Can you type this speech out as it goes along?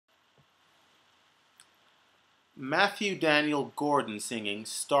Matthew Daniel Gordon singing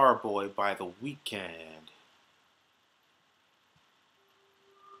Starboy by The Weeknd.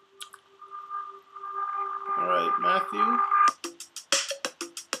 Alright, Matthew.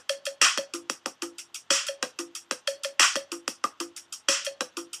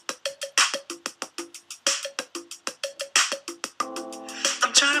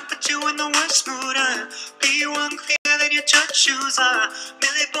 I'm trying to put you in the worst mood, be one cleaner than your church shoes,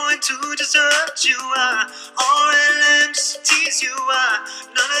 Milli boy to just hurt you, all red lamps to tease you,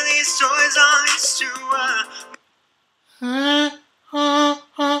 none of these toys are lease to,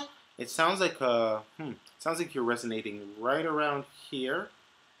 It sounds like sounds like you're resonating right around here.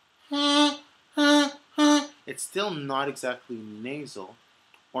 It's still not exactly nasal,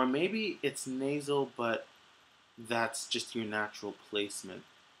 or maybe it's nasal, but that's just your natural placement.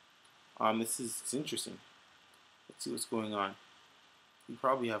 It's interesting. Let's see what's going on. You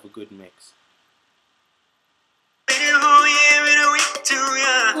probably have a good mix.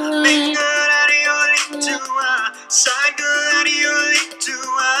 Side good out of your league too,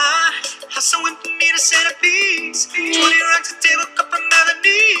 have someone to need a centerpiece, 20 rocks a table, cup of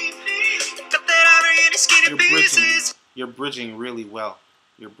melody, got that ivory in the skinny pieces. You're bridging really well.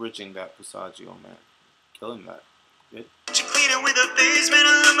 You're bridging that passaggio, man. Killing that. Good. You clean it with a basement,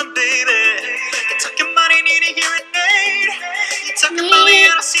 I love my baby. You're talking money, need a hearing aid. You're talking about me, I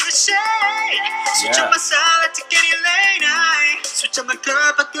don't see the shade. Switch up my salad to get you late. I switch up my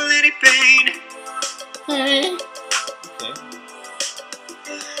cup, I feel any pain. Okay.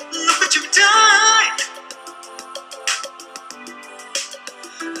 Look what you've done.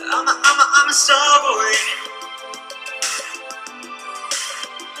 I'm a starboy.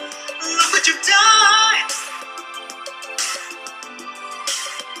 Look what you've done.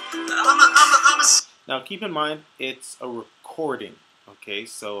 Now keep in mind it's a recording, okay?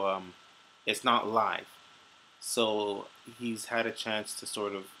 So it's not live. So he's had a chance to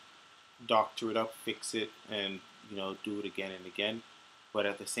sort of doctor it up, fix it, and do it again and again. But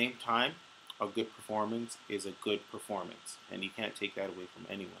at the same time, a good performance is a good performance, and you can't take that away from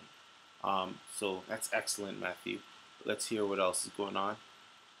anyone. So that's excellent, Matthew. Let's hear what else is going on.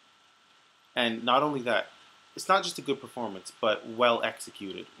 And not only that, it's not just a good performance, but well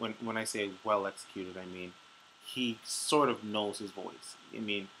executed. When I say well executed, I mean he sort of knows his voice. I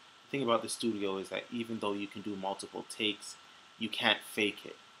mean, the thing about the studio is that even though you can do multiple takes, you can't fake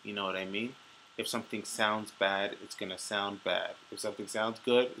it. You know what I mean? If something sounds bad, it's going to sound bad. If something sounds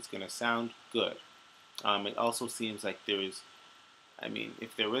good, it's going to sound good. It also seems like there is,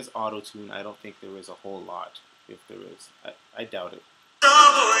 if there is auto-tune, I don't think there is a whole lot. If there is, I doubt it.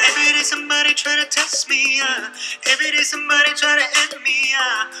 Every day somebody try to test me, every day somebody try to end me,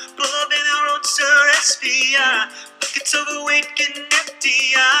 pull up in the road to arrest me, buckets overweight getting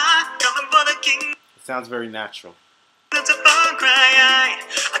empty, coming for the king. It sounds very natural. That's a far cry,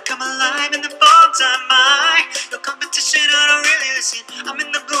 I come alive in the fall time, no competition, I don't really listen, I'm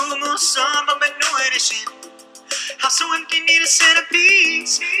in the blue moon song, but my new edition, house so empty, need a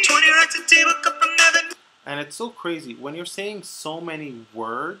centerpiece, 20 racks a table, cup of nothing. And it's so crazy when you're saying so many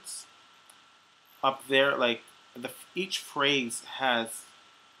words up there. Like each phrase has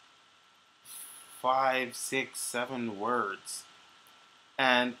 5, 6, 7 words,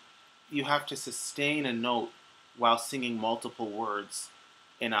 and you have to sustain a note while singing multiple words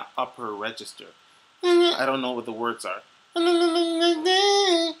in an upper register. I don't know what the words are.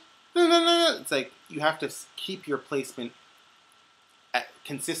 It's like you have to keep your placement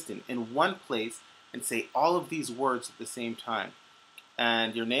consistent in one place and say all of these words at the same time.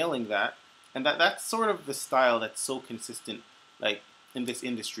 And you're nailing that. And that's sort of the style that's so consistent, like in this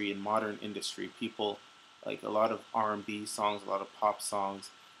industry, in modern industry. People, like a lot of R&B songs, a lot of pop songs,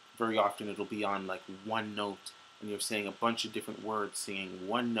 very often it'll be on like one note, and you're saying a bunch of different words, singing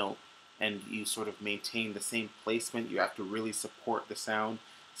one note, and you sort of maintain the same placement. You have to really support the sound,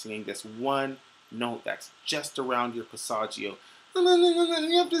 singing this one note that's just around your passaggio.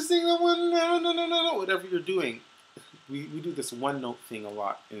 You have to sing the one, no, whatever you're doing. We do this one note thing a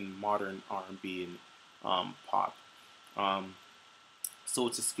lot in modern R&B and pop. So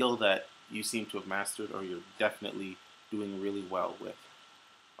it's a skill that you seem to have mastered, or you're definitely doing really well with.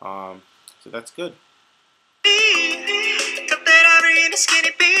 So that's good. Cut that ivory into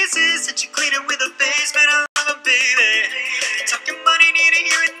skinny pieces, and you clean it with a basement, I love it, baby. You're talking money, need a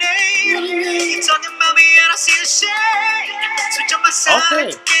hearing aid. You're talking about me, I don't see a shade. Switch on my side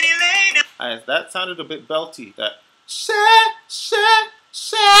to get you later. That sounded a bit belty. That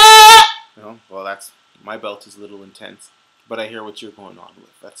well, that's my belt is a little intense, but I hear what you're going on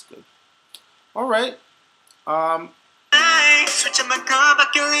with. That's good. All right. Switch on my car, I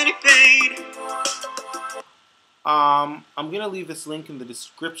kill any pain. I'm going to leave this link in the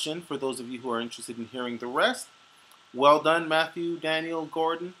description for those of you who are interested in hearing the rest. Well done, Matthew, Daniel,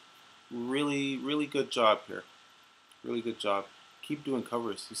 Gordon. Really, really good job here. Really good job. Keep doing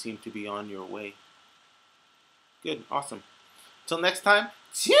covers. You seem to be on your way. Good. Awesome. Till next time,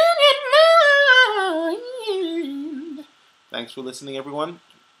 tune in mind. Thanks for listening, everyone.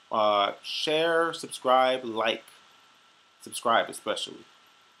 Share, subscribe, like. Subscribe especially.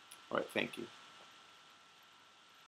 All right, thank you.